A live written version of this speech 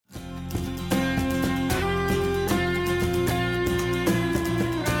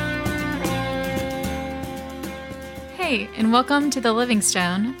Hi, and welcome to The Living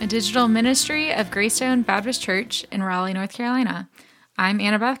Stone, a digital ministry of Greystone Baptist Church in Raleigh, North Carolina. I'm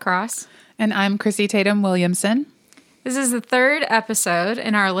Annabeth Cross. And I'm Chrissy Tatum Williamson. This is the third episode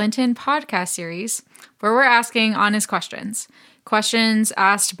in our Lenten podcast series where we're asking honest questions. Questions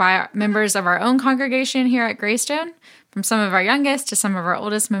asked by members of our own congregation here at Greystone, from some of our youngest to some of our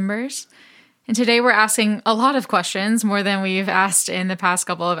oldest members. And today we're asking a lot of questions, more than we've asked in the past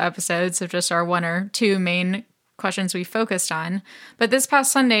couple of episodes of just our one or two main questions we focused on. But this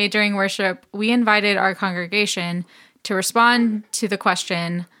past Sunday during worship, we invited our congregation to respond to the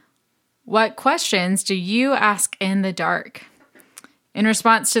question, what questions do you ask in the dark? In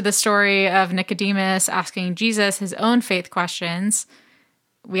response to the story of Nicodemus asking Jesus his own faith questions,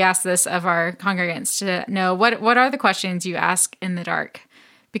 we asked this of our congregants to know what are the questions you ask in the dark?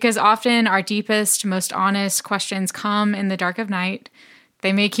 Because often our deepest, most honest questions come in the dark of night.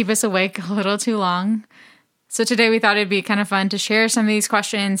 They may keep us awake a little too long. So today we thought it'd be kind of fun to share some of these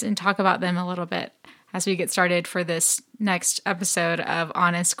questions and talk about them a little bit as we get started for this next episode of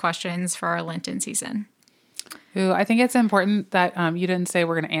Honest Questions for our Lenten season. Ooh, I think it's important that you didn't say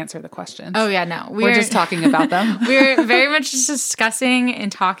we're going to answer the questions. Oh, yeah, no. We're just talking about them. We're very much just discussing and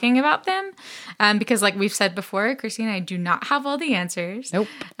talking about them because like we've said before, Chrissy and I do not have all the answers. Nope.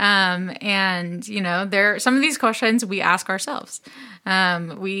 And, you know, there are some of these questions we ask ourselves.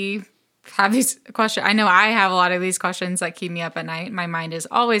 We have these questions. I know I have a lot of these questions that keep me up at night. My mind is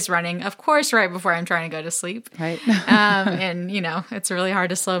always running, of course, right before I'm trying to go to sleep. Right. And, you know, it's really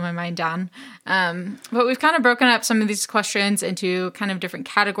hard to slow my mind down. But we've kind of broken up some of these questions into kind of different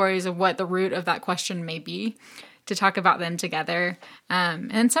categories of what the root of that question may be to talk about them together.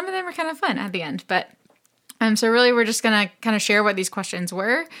 And some of them are kind of fun at the end. But so really we're just going to kind of share what these questions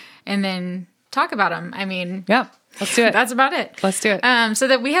were and then talk about them. I mean, yeah. Let's do it. That's about it. Let's do it. So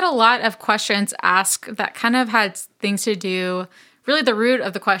that we had a lot of questions asked that kind of had things to do. Really, the root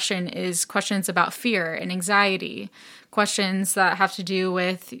of the question is questions about fear and anxiety, questions that have to do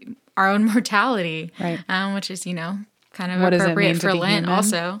with our own mortality, right? Which is, you know, kind of what appropriate for Lent, human?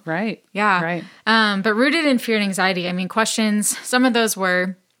 also. Right. Yeah. Right. But rooted in fear and anxiety, I mean, questions. Some of those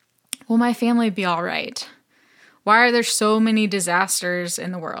were, will my family be all right? Why are there so many disasters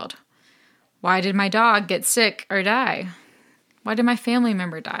in the world? Why did my dog get sick or die? Why did my family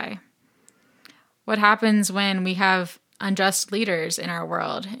member die? What happens when we have unjust leaders in our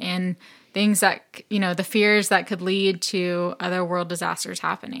world and things that, you know, the fears that could lead to other world disasters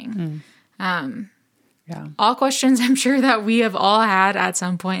happening? Yeah. All questions I'm sure that we have all had at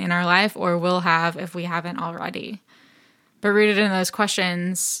some point in our life or will have if we haven't already. But rooted in those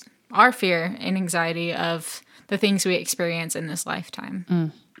questions are fear and anxiety of the things we experience in this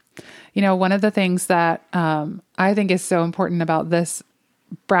lifetime. You know, one of the things that I think is so important about this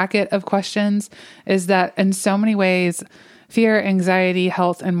bracket of questions is that in so many ways, fear, anxiety,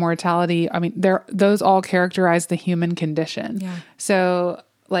 health, and mortality, I mean, those all characterize the human condition. Yeah. So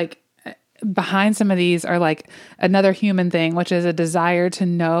like behind some of these are like another human thing, which is a desire to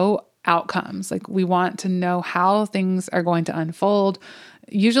know outcomes. Like we want to know how things are going to unfold.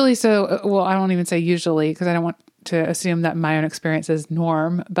 Usually, well, I don't even say usually because I don't want to assume that my own experience is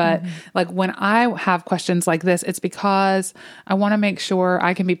norm. But like when I have questions like this, it's because I want to make sure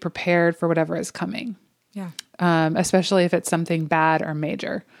I can be prepared for whatever is coming. Yeah. Especially if it's something bad or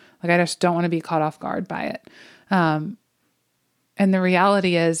major. Like I just don't want to be caught off guard by it. And the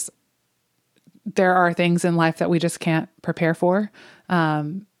reality is there are things in life that we just can't prepare for.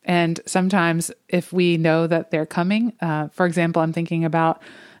 And sometimes if we know that they're coming, for example, I'm thinking about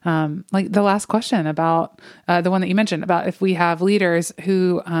like the last question about the one that you mentioned about if we have leaders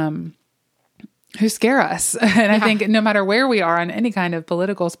who scare us. And I think no matter where we are on any kind of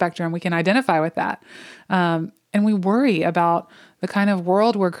political spectrum, we can identify with that. And we worry about the kind of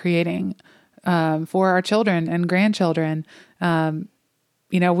world we're creating for our children and grandchildren.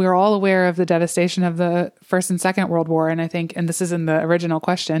 You know, we're all aware of the devastation of the First and Second World War. And I think, and this is in the original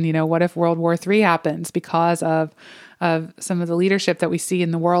question, you know, what if World War III happens because of some of the leadership that we see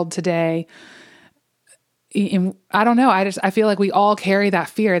in the world today? And I don't know. I feel like we all carry that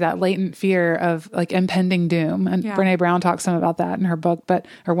fear, that latent fear of like impending doom. And Brene Brown talks some about that in her book,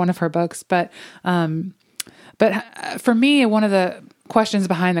 or one of her books. But for me, one of the questions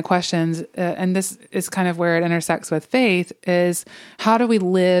behind the questions, and this is kind of where it intersects with faith, is how do we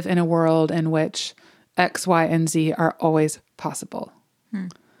live in a world in which X, Y, and Z are always possible?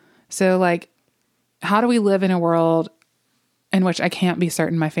 So like, how do we live in a world in which I can't be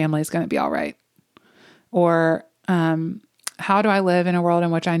certain my family is going to be all right? Or how do I live in a world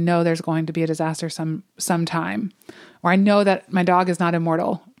in which I know there's going to be a disaster sometime? Or I know that my dog is not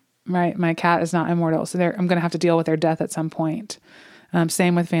immortal my cat is not immortal. So I'm going to have to deal with their death at some point.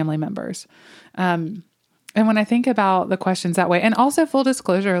 Same with family members. And when I think about the questions that way, and also full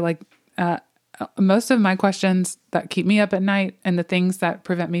disclosure, like, most of my questions that keep me up at night and the things that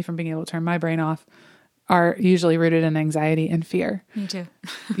prevent me from being able to turn my brain off are usually rooted in anxiety and fear. Me too.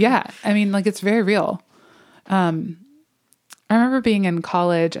 Yeah. I mean, like, it's very real. I remember being in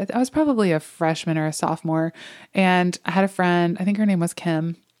college. I was probably a freshman or a sophomore, and I had a friend, I think her name was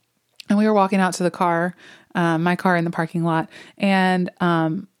Kim, and we were walking out to the car, my car in the parking lot. And,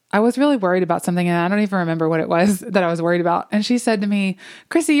 I was really worried about something, and I don't even remember what it was that I was worried about. And she said to me,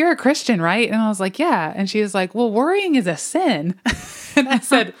 "Chrissy, you're a Christian, right?" And I was like, "Yeah." And she was like, "Well, worrying is a sin." And I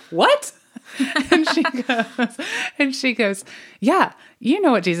said, "What?" And she goes, "Yeah, you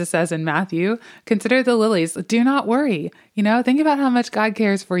know what Jesus says in Matthew, consider the lilies, do not worry. Think about how much God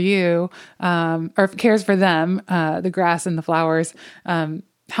cares for you, or cares for them, the grass and the flowers.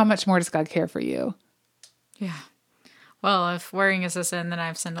 How much more does God care for you?" Yeah. Well, if worrying is a sin, then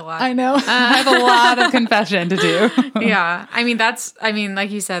I've sinned a lot. I know. I have a lot of confession to do. Yeah. Like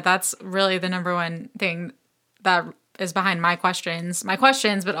you said, that's really the number one thing that is behind my questions,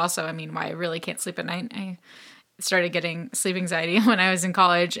 but also, why I really can't sleep at night. I started getting sleep anxiety when I was in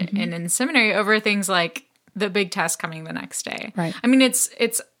college and in seminary over things like the big test coming the next day. Right.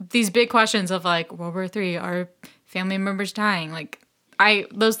 It's these big questions of like World War III, are family members dying? Like,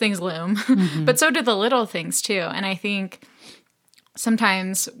 those things loom, but so do the little things too. And I think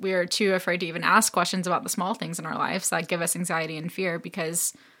sometimes we're too afraid to even ask questions about the small things in our lives that give us anxiety and fear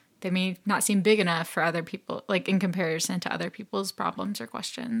because they may not seem big enough for other people, like in comparison to other people's problems or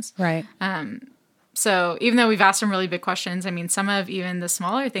questions. Right. So even though we've asked some really big questions, some of even the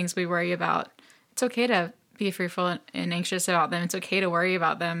smaller things we worry about, it's okay to be fearful and anxious about them. It's okay to worry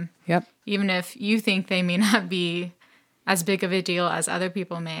about them. Yep. Even if you think they may not be as big of a deal as other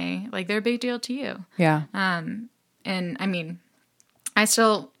people may, like they're a big deal to you. Yeah. And I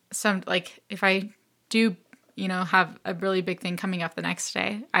still, if I do, have a really big thing coming up the next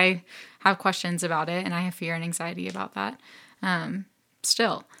day, I have questions about it and I have fear and anxiety about that.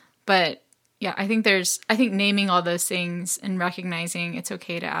 Still, but yeah, I think naming all those things and recognizing it's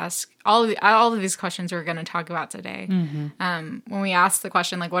okay to ask all of these questions we're going to talk about today. When we ask the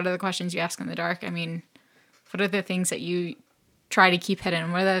question, like, what are the questions you ask in the dark? What are the things that you try to keep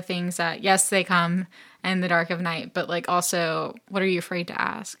hidden? What are the things that, yes, they come in the dark of night, but like also, what are you afraid to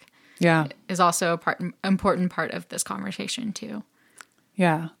ask? Yeah. Is also important part of this conversation too.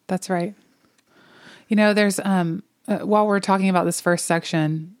 Yeah, that's right. There's, while we're talking about this first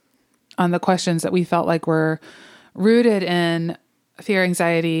section on the questions that we felt like were rooted in fear,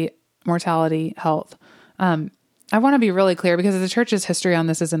 anxiety, mortality, health, I want to be really clear because the church's history on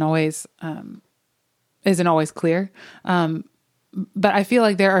this isn't always clear. But I feel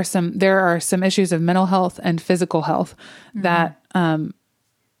like there are some issues of mental health and physical health that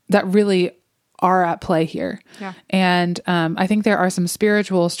really are at play here. Yeah. And, I think there are some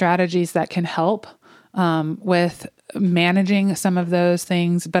spiritual strategies that can help, with managing some of those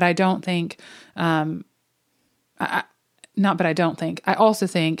things, but I don't think, I also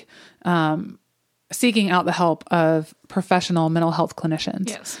think, seeking out the help of professional mental health clinicians,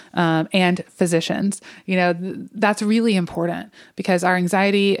 yes, and physicians. That's really important because our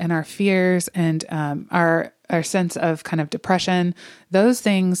anxiety and our fears and our sense of kind of depression, those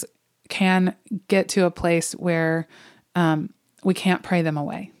things can get to a place where we can't pray them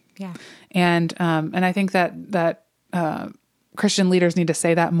away. Yeah, and I think that Christian leaders need to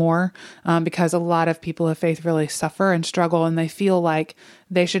say that more, because a lot of people of faith really suffer and struggle, and they feel like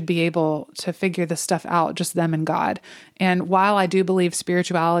they should be able to figure this stuff out, just them and God. And while I do believe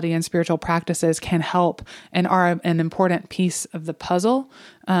spirituality and spiritual practices can help and are an important piece of the puzzle,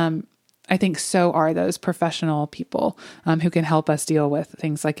 I think so are those professional people who can help us deal with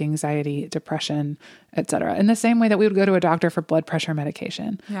things like anxiety, depression, etc. In the same way that we would go to a doctor for blood pressure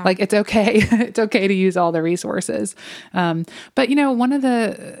medication. Yeah. Like it's okay. It's okay to use all the resources. But one of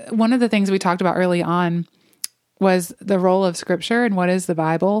the things we talked about early on was the role of scripture and what is the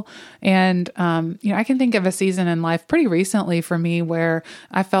Bible. And, I can think of a season in life pretty recently for me where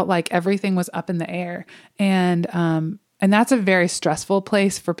I felt like everything was up in the air. And that's a very stressful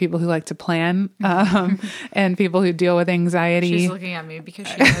place for people who like to plan, and people who deal with anxiety. She's looking at me because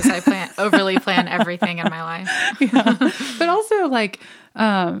she knows I overly plan everything in my life. Yeah. But also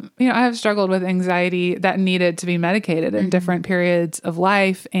I have struggled with anxiety that needed to be medicated in different periods of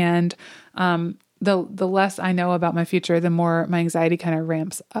life. And, the less I know about my future, the more my anxiety kind of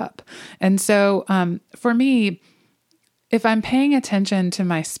ramps up. And so, for me, if I'm paying attention to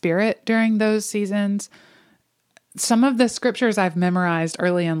my spirit during those seasons, some of the scriptures I've memorized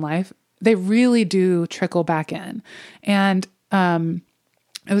early in life, they really do trickle back in. And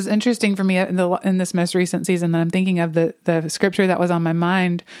it was interesting for me in this most recent season that I'm thinking of, the scripture that was on my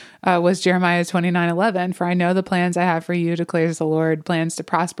mind was Jeremiah 29:11. For I know the plans I have for you, declares the Lord, plans to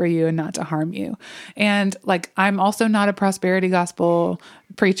prosper you and not to harm you. And like, I'm also not a prosperity gospel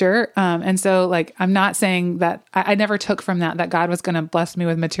preacher. And so like, I'm not saying that I never took from that God was going to bless me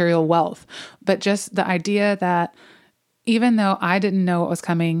with material wealth, but just the idea that even though I didn't know what was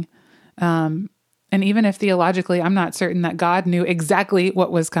coming, and even if theologically, I'm not certain that God knew exactly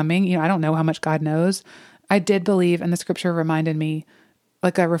what was coming, you know, I don't know how much God knows. I did believe, and the scripture reminded me,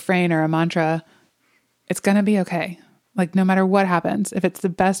 like a refrain or a mantra, it's going to be okay. Like no matter what happens, if it's the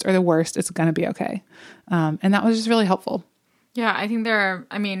best or the worst, it's going to be okay. And that was just really helpful. Yeah, I think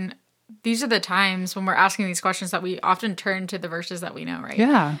these are the times when we're asking these questions that we often turn to the verses that we know, right?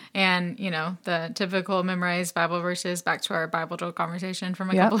 Yeah. And, you know, the typical memorized Bible verses, back to our Bible drill conversation from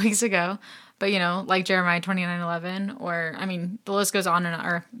a couple weeks ago. But, you know, like Jeremiah 29:11, or, I mean, the list goes on, in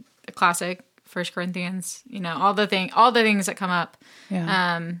our classic 1 Corinthians, you know, all the things that come up,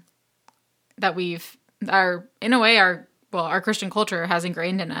 that our Christian culture has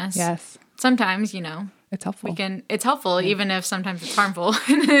ingrained in us. Yes. Sometimes, you know, it's helpful. It's helpful, even if sometimes it's harmful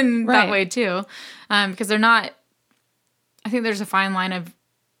in that way too. Because they're not, I think there's a fine line of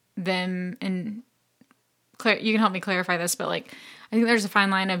them, and you can help me clarify this, but like, I think there's a fine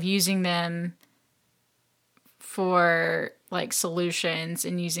line of using them for like solutions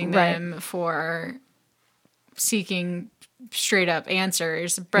and using them for seeking straight up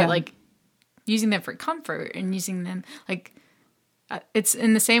answers, but like using them for comfort and using them like, it's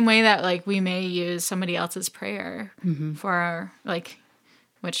in the same way that like we may use somebody else's prayer for our, like,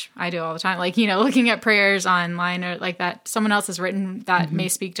 which I do all the time, like, you know, looking at prayers online or like that someone else has written that may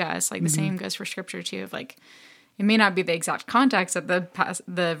speak to us. Like the same goes for scripture too, of like, it may not be the exact context that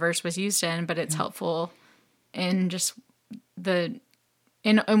the verse was used in, but it's helpful in just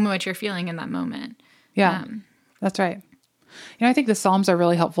in what you're feeling in that moment. Yeah, that's right. You know, I think the Psalms are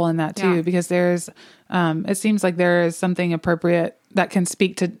really helpful in that too, because there's, it seems like there is something appropriate that can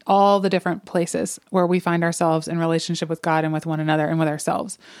speak to all the different places where we find ourselves in relationship with God and with one another and with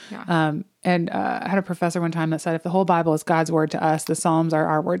ourselves. Yeah. I had a professor one time that said, if the whole Bible is God's word to us, the Psalms are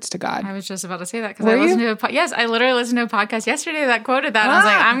our words to God. I was just about to say that because I listened to I literally listened to a podcast yesterday that quoted that. And I was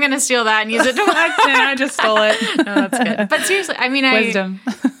like, I'm going to steal that and use it to I just stole it. No, that's good. But seriously, I mean, Wisdom.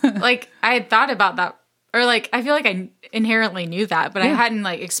 I had thought about that, or like, I feel like I inherently knew that, but I hadn't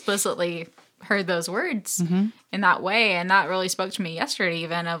like explicitly heard those words in that way. And that really spoke to me yesterday,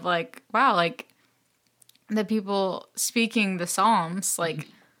 even of like, wow, like the people speaking the Psalms, like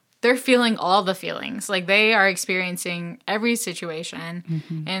they're feeling all the feelings, like they are experiencing every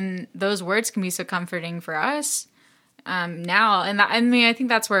situation. And those words can be so comforting for us now. And I mean, I think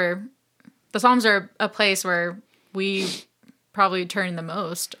that's where the Psalms are a place where we probably turn the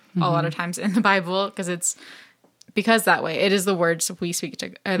most a lot of times in the Bible, because that way it is the words we speak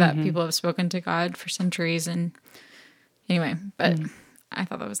to, or that people have spoken to God for centuries. And anyway, but I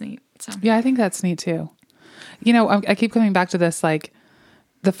thought that was neat. So yeah, I think that's neat too. You know, I keep coming back to this, like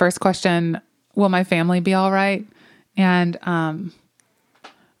the first question, will my family be all right? And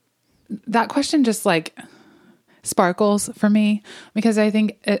that question just like sparkles for me, because I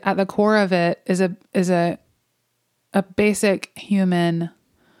think at the core of it is a basic human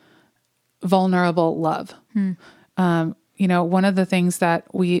vulnerable love. You know, one of the things that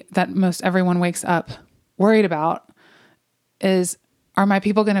most everyone wakes up worried about is, are my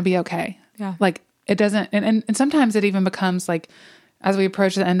people going to be okay? Yeah. Like it doesn't, and sometimes it even becomes like, as we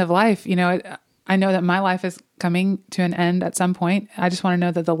approach the end of life, you know, I know that my life is coming to an end at some point. I just want to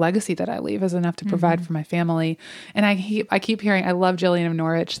know that the legacy that I leave is enough to provide for my family. And I keep hearing, I love Jillian of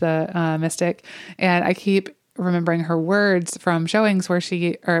Norwich, the mystic, and I keep remembering her words from showings where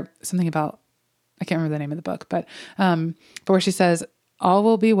something about, I can't remember the name of the book, but where she says, all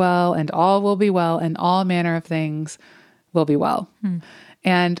will be well, and all will be well, and all manner of things will be well.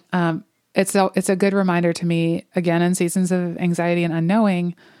 And it's a good reminder to me, again, in seasons of anxiety and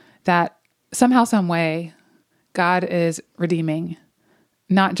unknowing, that somehow, some way, God is redeeming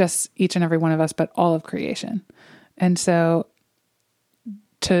not just each and every one of us, but all of creation. And so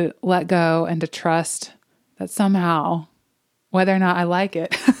to let go and to trust that somehow, whether or not I like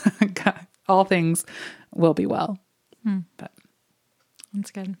it, God, all things will be well. But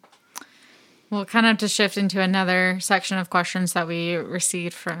that's good. Well, kind of to shift into another section of questions that we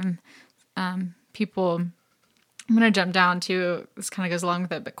received from people, I'm going to jump down to, this kind of goes along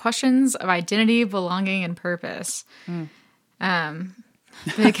with it, but questions of identity, belonging, and purpose.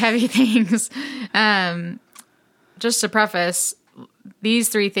 Big, heavy things. just to preface, these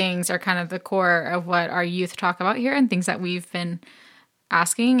three things are kind of the core of what our youth talk about here and things that we've been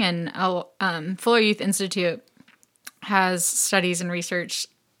asking. And Fuller Youth Institute has studies and research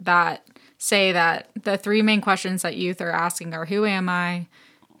that say that the three main questions that youth are asking are, who am I?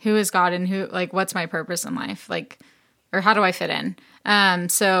 Who is God? And what's my purpose in life? Or how do I fit in?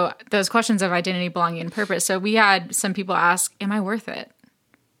 So those questions of identity, belonging, and purpose. So we had some people ask, am I worth it?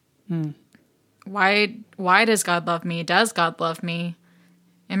 Why does God love me? Does God love me?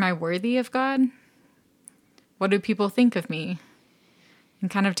 Am I worthy of God? What do people think of me? And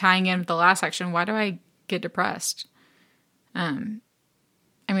kind of tying in with the last section, why do I get depressed?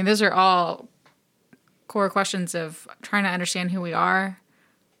 Those are all core questions of trying to understand who we are,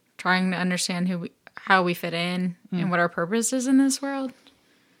 trying to understand how we fit in, and what our purpose is in this world.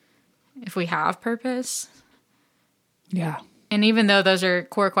 If we have purpose. Yeah. And even though those are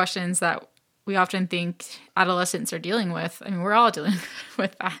core questions that we often think adolescents are dealing with, we're all dealing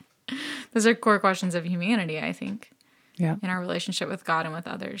with that. Those are core questions of humanity, I think. Yeah. In our relationship with God and with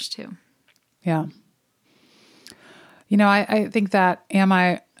others too. Yeah. I think that am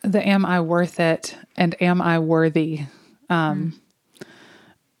I worth it and am I worthy are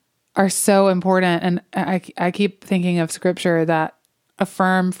so important. And I keep thinking of scripture that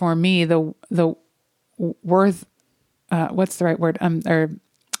affirm for me the worth, what's the right word?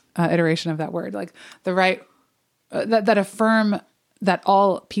 Iteration of that word, like the right, that affirm that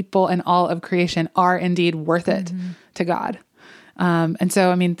all people and all of creation are indeed worth it to God. And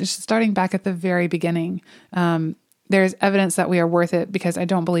so, just starting back at the very beginning, there's evidence that we are worth it because I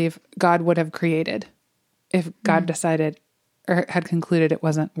don't believe God would have created if God decided or had concluded it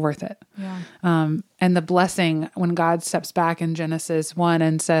wasn't worth it. Yeah. And the blessing when God steps back in Genesis 1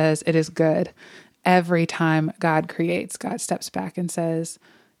 and says, it is good. Every time God creates, God steps back and says,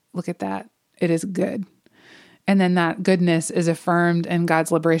 look at that. It is good. And then that goodness is affirmed in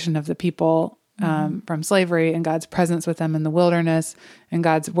God's liberation of the people from slavery and God's presence with them in the wilderness and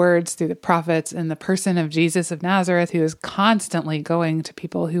God's words through the prophets and the person of Jesus of Nazareth, who is constantly going to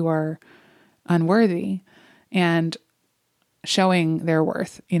people who are unworthy and showing their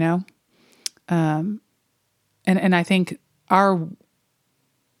worth, And I think our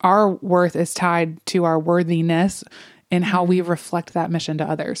worth is tied to our worthiness in how we reflect that mission to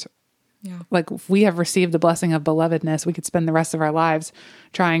others. Yeah. Like if we have received the blessing of belovedness, we could spend the rest of our lives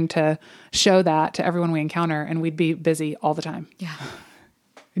trying to show that to everyone we encounter, and we'd be busy all the time. Yeah.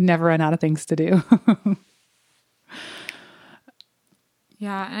 We'd never run out of things to do.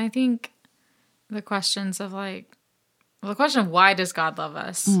 Yeah. And I think the question of why does God love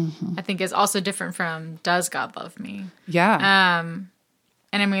us, I think is also different from does God love me? Yeah.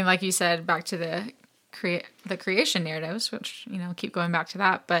 And like you said, back to the creation narratives, which, keep going back to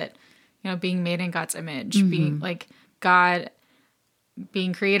that, but, being made in God's image, being like God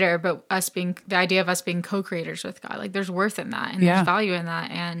being creator, but the idea of us being co-creators with God, like there's worth in that and there's value in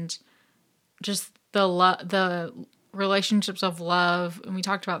that. And just the relationships of love. And we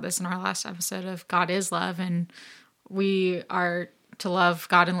talked about this in our last episode of God is love, and we are to love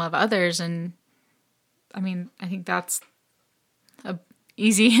God and love others. And I think that's a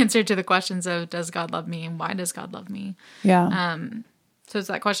easy answer to the questions of does God love me and why does God love me? Yeah. So it's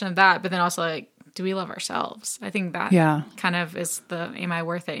that question of that, but then also do we love ourselves? I think that kind of is am I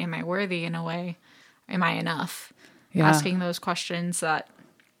worth it? Am I worthy in a way? Am I enough? Yeah. Asking those questions that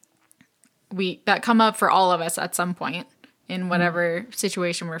come up for all of us at some point in whatever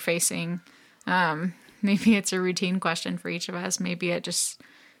situation we're facing. Maybe it's a routine question for each of us. Maybe it just,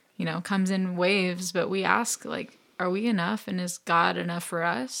 comes in waves, but we ask are we enough? And is God enough for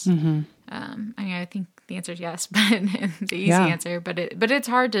us? I think the answer is yes, but the easy answer, but it's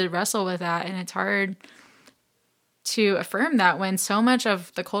hard to wrestle with that. And it's hard to affirm that when so much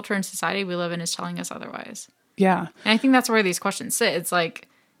of the culture and society we live in is telling us otherwise. Yeah. And I think that's where these questions sit. It's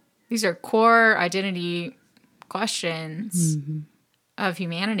these are core identity questions of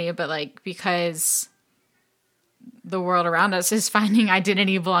humanity, but because the world around us is finding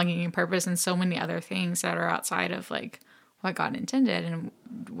identity, belonging, and purpose in so many other things that are outside of what God intended in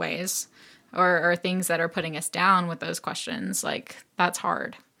ways, or things that are putting us down with those questions. That's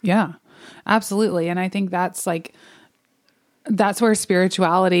hard. Yeah, absolutely. And I think that's where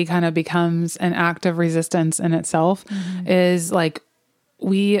spirituality kind of becomes an act of resistance in itself. Is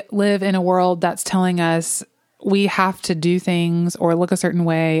we live in a world that's telling us we have to do things or look a certain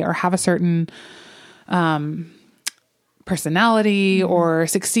way or have a certain personality or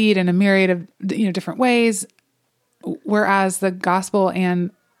succeed in a myriad of different ways. Whereas the gospel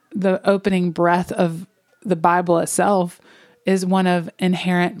and the opening breath of the Bible itself is one of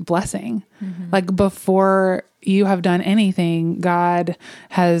inherent blessing. Like before you have done anything, God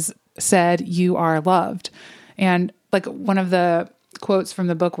has said you are loved. And like one of the quotes from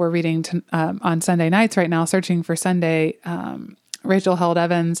the book we're reading on Sunday nights right now, Searching for Sunday, Rachel Held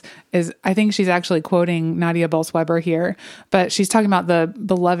Evans I think she's actually quoting Nadia Bolz-Weber here, but she's talking about the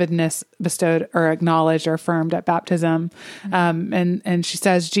belovedness bestowed or acknowledged or affirmed at baptism. And she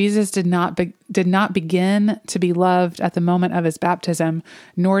says, Jesus did not begin to be loved at the moment of his baptism,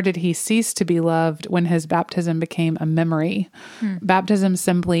 nor did he cease to be loved when his baptism became a memory. Baptism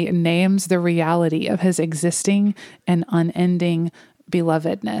simply names the reality of his existing and unending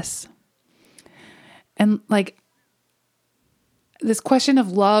belovedness. And like, this question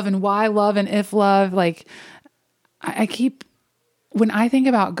of love and why love and if love, like when I think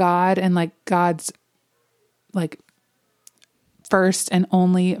about God and like God's like first and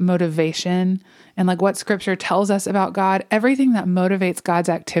only motivation and like what scripture tells us about God, everything that motivates God's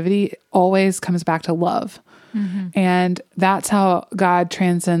activity always comes back to love. And that's how God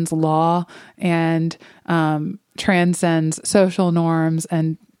transcends law and transcends social norms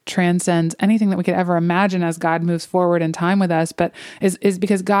and transcends anything that we could ever imagine as God moves forward in time with us, but is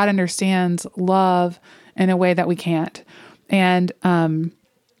because God understands love in a way that we can't. And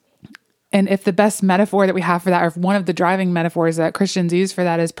if the best metaphor that we have for that, or if one of the driving metaphors that Christians use for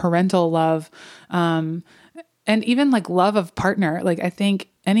that is parental love, and even like love of partner, like I think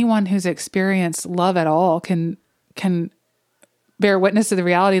anyone who's experienced love at all can bear witness to the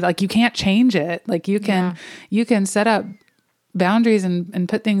reality, like you can't change it. Like you can set up boundaries and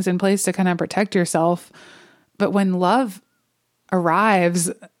put things in place to kind of protect yourself. But when love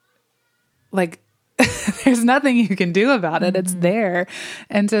arrives, like there's nothing you can do about it. It's there.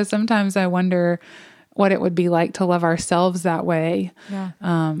 And so sometimes I wonder what it would be like to love ourselves that way. Yeah.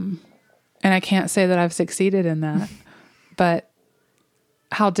 And I can't say that I've succeeded in that, but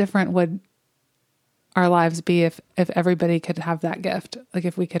how different would our lives be if everybody could have that gift? Like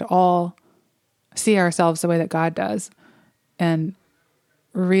if we could all see ourselves the way that God does and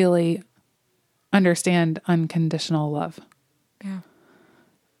really understand unconditional love. Yeah.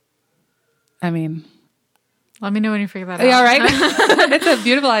 I mean, let me know when you figure that out. Yeah, right. It's a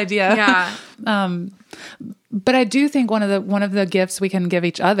beautiful idea. Yeah. But I do think one of the gifts we can give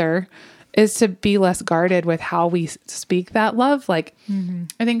each other is to be less guarded with how we speak that love. Like,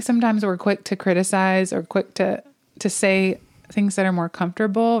 I think sometimes we're quick to criticize or quick to say things that are more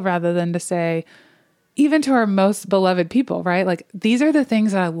comfortable rather than to say, even to our most beloved people, right? Like, these are the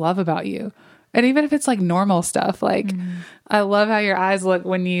things that I love about you. And even if it's like normal stuff, like, I love how your eyes look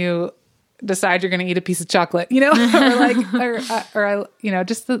when you decide you're going to eat a piece of chocolate, you know, or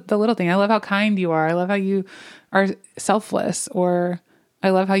just the little thing. I love how kind you are. I love how you are selfless, or I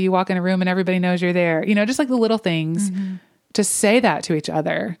love how you walk in a room and everybody knows you're there. You know, just like the little things, to say that to each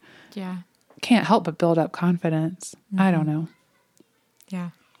other. Yeah. Can't help but build up confidence. I don't know. Yeah.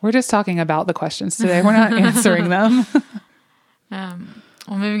 We're just talking about the questions today. We're not answering them.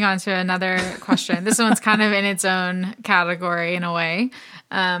 Well, moving on to another question. This one's kind of in its own category in a way.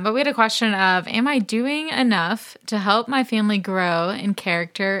 But we had a question of, am I doing enough to help my family grow in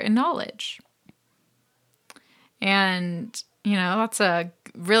character and knowledge? And, you know, that's a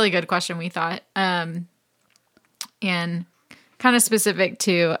really good question, we thought. And kind of specific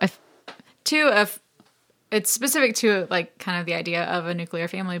to it's specific to like kind of the idea of a nuclear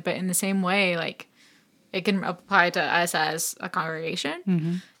family, but in the same way, like it can apply to us as a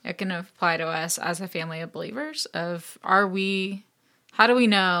congregation. It can apply to us as a family of believers of, how do we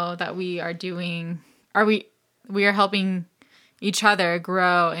know that we are helping each other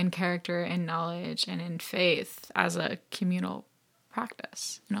grow in character and knowledge and in faith as a communal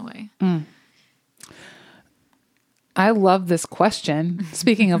practice in a way. I love this question.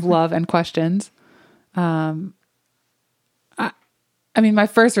 Speaking of love and questions, I mean, my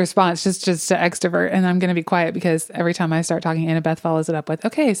first response just to extrovert, and I'm going to be quiet because every time I start talking, Annabeth follows it up with,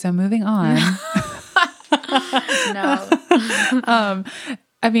 okay, so moving on. No.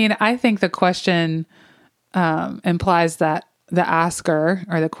 I mean, I think the question implies that the asker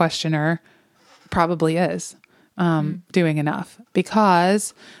or the questioner probably is doing enough,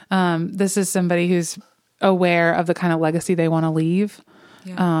 because this is somebody who's aware of the kind of legacy they want to leave,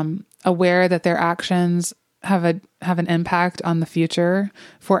 aware that their actions have an impact on the future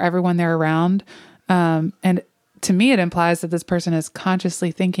for everyone they're around. And to me, it implies that this person is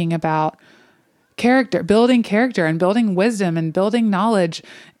consciously thinking about building character and building wisdom and building knowledge.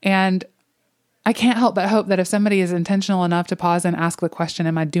 And I can't help but hope that if somebody is intentional enough to pause and ask the question,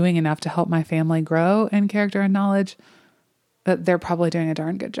 am I doing enough to help my family grow in character and knowledge? that they're probably doing a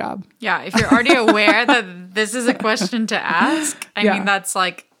darn good job. Yeah. If you're already aware that this is a question to ask, I mean, that's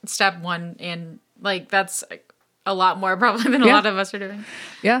like step one. And like, that's a lot more probably than a lot of us are doing.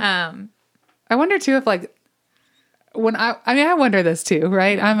 Yeah. I wonder too, if like, I wonder this too,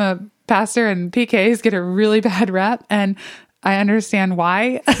 right? I'm a pastor and PKs get a really bad rep, and I understand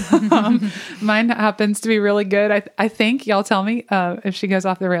why. Mine happens to be really good. I think y'all tell me if she goes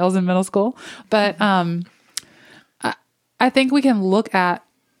off the rails in middle school, but I think we can look at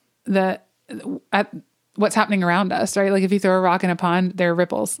what's happening around us, right? Like if you throw a rock in a pond, there are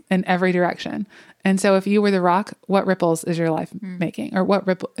ripples in every direction. And so if you were the rock, what ripples is your life making? Or what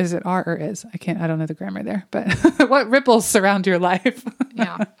ripple, is it are or is? I don't know the grammar there, but what ripples surround your life?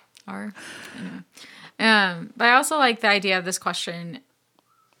 Yeah. Are. Anyway. But I also like the idea of this question.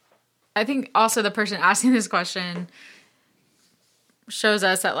 I think also the person asking this question shows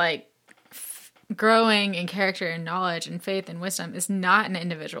us that like growing in character and knowledge and faith and wisdom is not an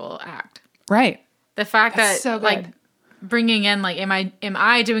individual act. Right. The fact That's that so like bringing in like, am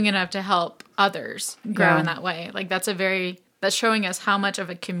I doing enough to help others grow in that way? Like that's showing us how much of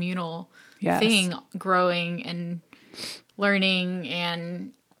a communal thing growing and learning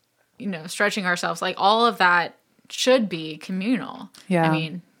and, stretching ourselves, like all of that should be communal. Yeah. I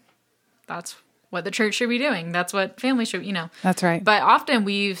mean, that's what the church should be doing. That's what family should, That's right. But often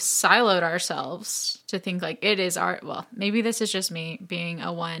we've siloed ourselves to think like it is maybe this is just me being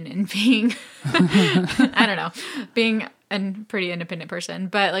a one and being, I don't know, being a pretty independent person.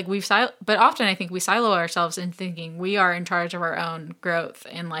 But like but often I think we silo ourselves in thinking we are in charge of our own growth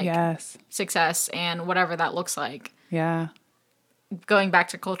and like success and whatever that looks like. Yeah. Going back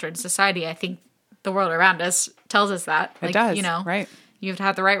to culture and society, I think the world around us tells us that. Like, it does, right. You have to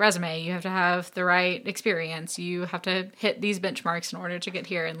have the right resume. You have to have the right experience. You have to hit these benchmarks in order to get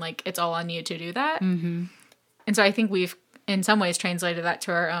here. And like, it's all on you to do that. Mm-hmm. And so I think we've in some ways translated that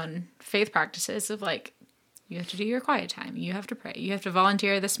to our own faith practices of like, you have to do your quiet time. You have to pray. You have to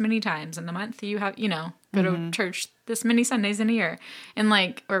volunteer this many times in the month. You have, go to church this many Sundays in a year. And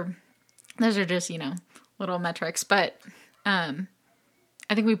like, or those are just, little metrics. But,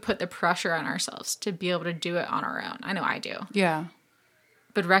 I think we put the pressure on ourselves to be able to do it on our own. I know I do. Yeah.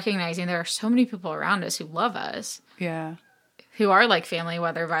 But recognizing there are so many people around us who love us. Yeah. Who are like family,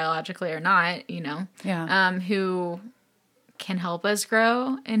 whether biologically or not, Yeah. Who can help us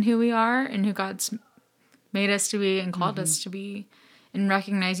grow in who we are and who God's made us to be and called us to be. And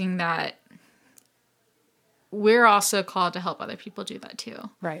recognizing that we're also called to help other people do that too.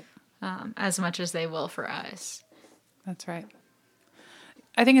 Right. As much as they will for us. That's right.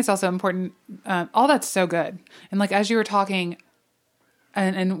 I think it's also important. All that's so good. And like, as you were talking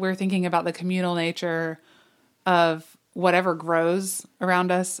and we're thinking about the communal nature of whatever grows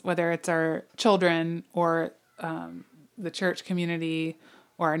around us, whether it's our children or the church community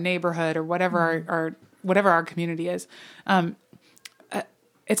or our neighborhood or whatever whatever our community is,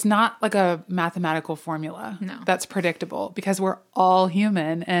 it's not like a mathematical formula that's predictable because we're all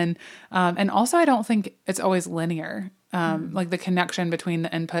human. And also I don't think it's always linear. Like the connection between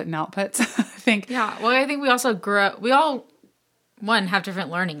the input and outputs, I think. Yeah. Well, I think we also we all, have different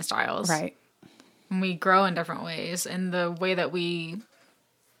learning styles. Right. And we grow in different ways. And the way that we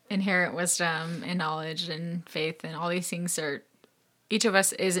inherit wisdom and knowledge and faith and all these things each of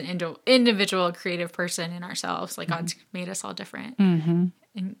us is an individual creative person in ourselves. Like God's made us all different in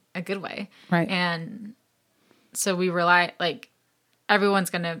a good way. Right. And so we rely, like, that's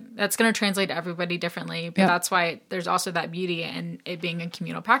going to translate to everybody differently, but that's why there's also that beauty in it being a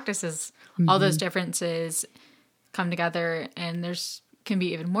communal practice is all those differences come together and can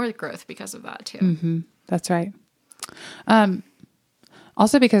be even more growth because of that too. Mm-hmm. That's right.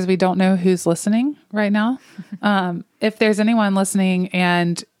 Also because we don't know who's listening right now. If there's anyone listening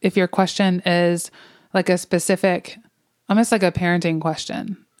and if your question is like a specific, almost like a parenting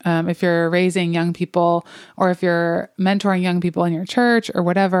question, if you're raising young people or if you're mentoring young people in your church or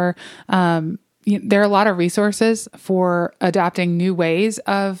whatever, there are a lot of resources for adapting new ways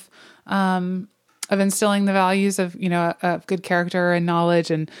of instilling the values of, of good character and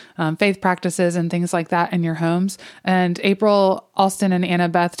knowledge and faith practices and things like that in your homes. And April Alston and Anna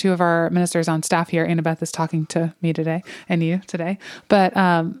Beth, two of our ministers on staff here, Anna Beth is talking to me today and you today, but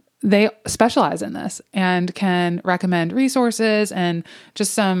they specialize in this and can recommend resources and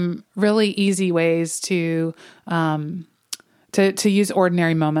just some really easy ways to use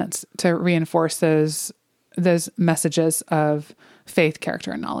ordinary moments to reinforce those messages of faith,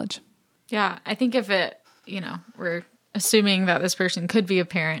 character, and knowledge. Yeah, I think if it, we're assuming that this person could be a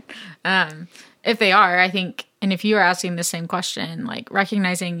parent. If they are, I think, and if you are asking the same question, like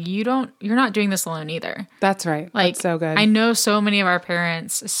recognizing you're not doing this alone either. That's right. Like, that's so good. I know so many of our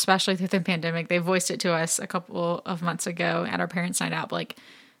parents, especially through the pandemic, they voiced it to us a couple of months ago at our parents' night out. Like,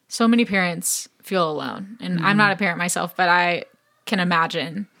 so many parents feel alone, and I'm not a parent myself, but I can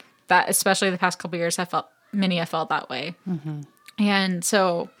imagine that, especially the past couple of years, many have felt that way. And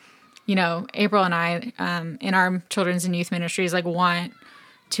so, April and I, in our children's and youth ministries, like want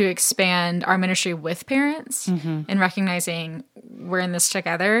to expand our ministry with parents and recognizing we're in this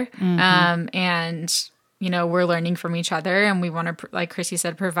together. And, we're learning from each other, and we want to, like Chrissy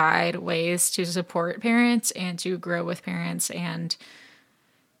said, provide ways to support parents and to grow with parents. And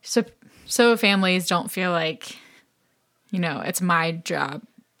so families don't feel like, it's my job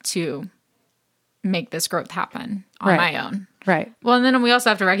to make this growth happen on my own. Right. Well, and then we also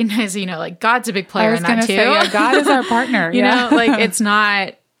have to recognize, like God's a big player in that too. God is our partner. Like it's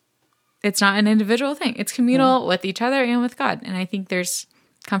not an individual thing. It's communal with each other and with God. And I think there's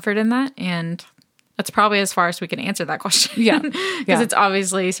comfort in that. And that's probably as far as we can answer that question. Yeah. Because it's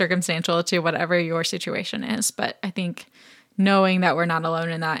obviously circumstantial to whatever your situation is. But I think knowing that we're not alone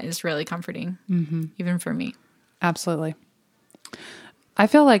in that is really comforting, even for me. Absolutely. I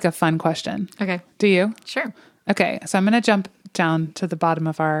feel like a fun question. Okay. Do you? Sure. Okay. So I'm going to jump down to the bottom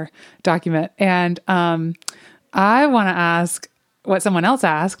of our document. And I want to ask what someone else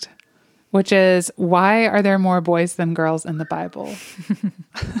asked, which is, why are there more boys than girls in the Bible?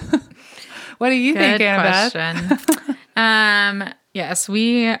 What do you think, Annabeth? Question. Yes,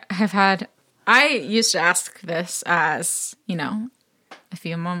 we have had, I used to ask this as, a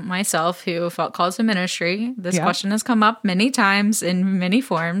female myself who felt called to ministry. This question has come up many times in many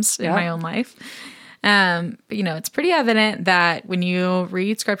forms in my own life. But, it's pretty evident that when you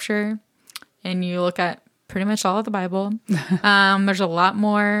read scripture and you look at pretty much all of the Bible, there's a lot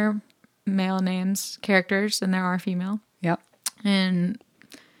more male names, characters than there are female. Yep. And,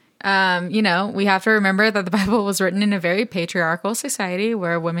 we have to remember that the Bible was written in a very patriarchal society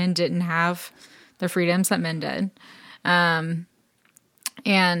where women didn't have the freedoms that men did.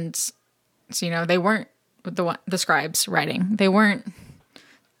 And so, they weren't the scribes writing. They weren't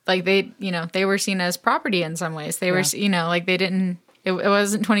like they were seen as property in some ways. They were, like they didn't, it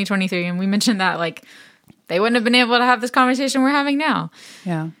wasn't 2023. And we mentioned that like they wouldn't have been able to have this conversation we're having now.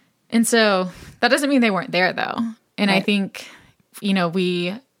 Yeah. And so that doesn't mean they weren't there though. And I think, we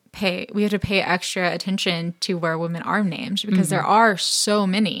have to pay extra attention to where women are named because there are so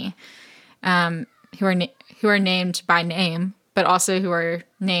many who are named by name, but also who are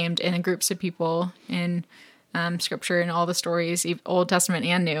named in groups of people in scripture and all the stories, Old Testament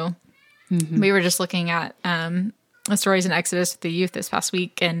and New. We were just looking at the stories in Exodus with the youth this past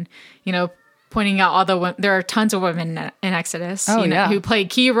week, and pointing out there are tons of women in Exodus who play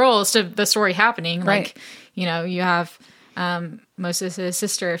key roles to the story happening. Right. Like, you have Moses'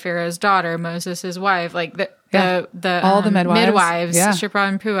 sister, Pharaoh's daughter, Moses' wife, like all the midwives, Shiphrah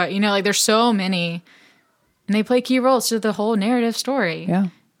and Puah. Like there's so many, and they play key roles to the whole narrative story. Yeah.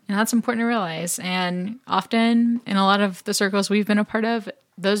 And that's important to realize. And often in a lot of the circles we've been a part of,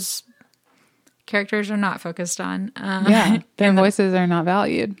 those characters are not focused on. Their voices are not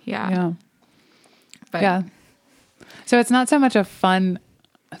valued. Yeah. But, so it's not so much a fun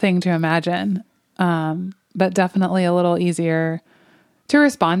thing to imagine, but definitely a little easier to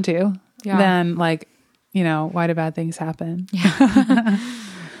respond to than like, why do bad things happen?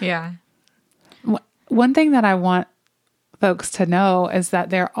 Yeah. One thing that I want folks to know is that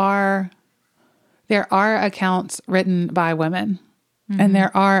there are accounts written by women, and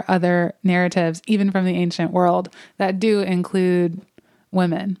there are other narratives, even from the ancient world, that do include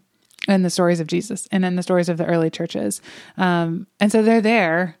women in the stories of Jesus and in the stories of the early churches. And so they're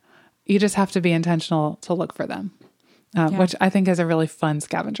there. You just have to be intentional to look for them, which I think is a really fun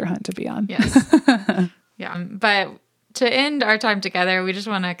scavenger hunt to be on. Yes. But to end our time together, we just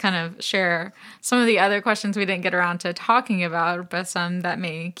want to kind of share some of the other questions we didn't get around to talking about, but some that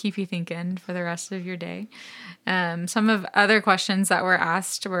may keep you thinking for the rest of your day. Some of other questions that were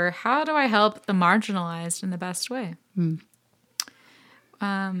asked were, how do I help the marginalized in the best way?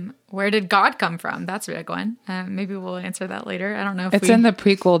 Where did God come from? That's a big one. Maybe we'll answer that later. I don't know if it's in the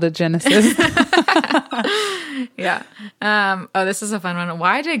prequel to Genesis. Yeah. This is a fun one.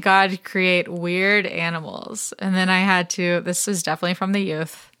 Why did God create weird animals? And then this is definitely from the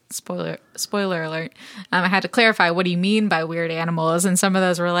youth. Spoiler alert. I had to clarify, what do you mean by weird animals? And some of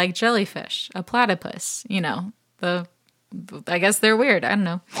those were like jellyfish, a platypus, I guess they're weird. I don't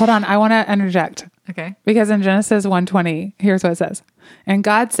know. Hold on. I want to interject. Okay. Because in Genesis 1:20, here's what it says. And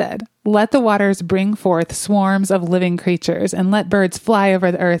God said, let the waters bring forth swarms of living creatures, and let birds fly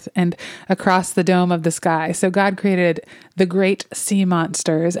over the earth and across the dome of the sky. So God created the great sea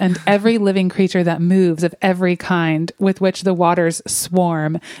monsters and every living creature that moves of every kind, with which the waters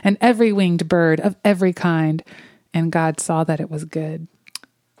swarm, and every winged bird of every kind. And God saw that it was good.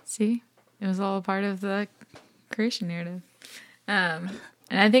 See, it was all a part of the creation narrative. And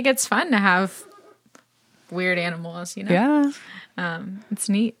I think it's fun to have weird animals, Yeah. It's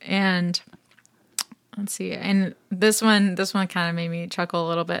neat. And let's see. And this one kind of made me chuckle a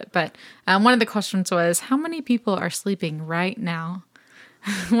little bit. But one of the questions was, how many people are sleeping right now?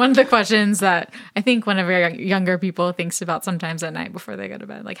 One of the questions that I think one of our younger people thinks about sometimes at night before they go to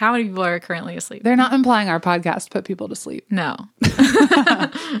bed. Like, how many people are currently asleep? They're not implying our podcast put people to sleep. No,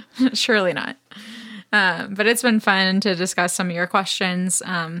 surely not. But it's been fun to discuss some of your questions.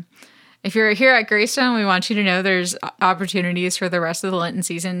 If you're here at Greystone, we want you to know there's opportunities for the rest of the Lenten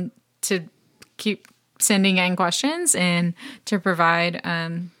season to keep sending in questions and to provide,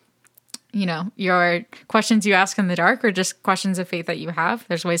 your questions you ask in the dark or just questions of faith that you have.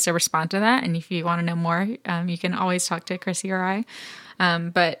 There's ways to respond to that. And if you want to know more, you can always talk to Chrissy or I.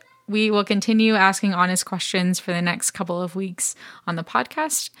 But we will continue asking honest questions for the next couple of weeks on the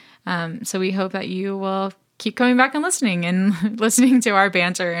podcast. So we hope that you will keep coming back and listening to our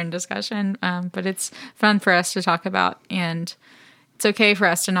banter and discussion. But it's fun for us to talk about, and it's okay for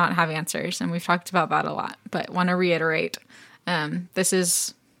us to not have answers. And we've talked about that a lot, but want to reiterate, this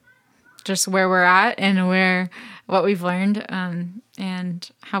is just where we're at and what we've learned,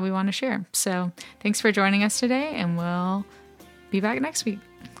 and how we want to share. So thanks for joining us today, and we'll be back next week.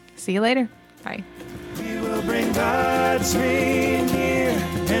 See you later. Bye. We will bring God's reign here,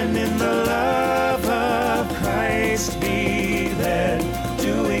 and in the love of Christ be led,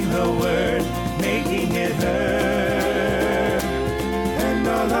 doing the word, making it heard. And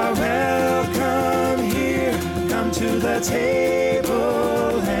all are welcome here, come to the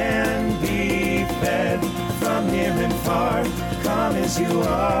table and be fed. From near and far, come as you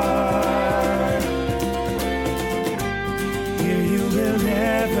are. Here you will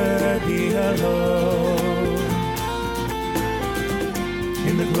never be alone.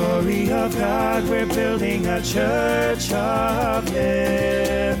 In the glory of God, we're building a church of living.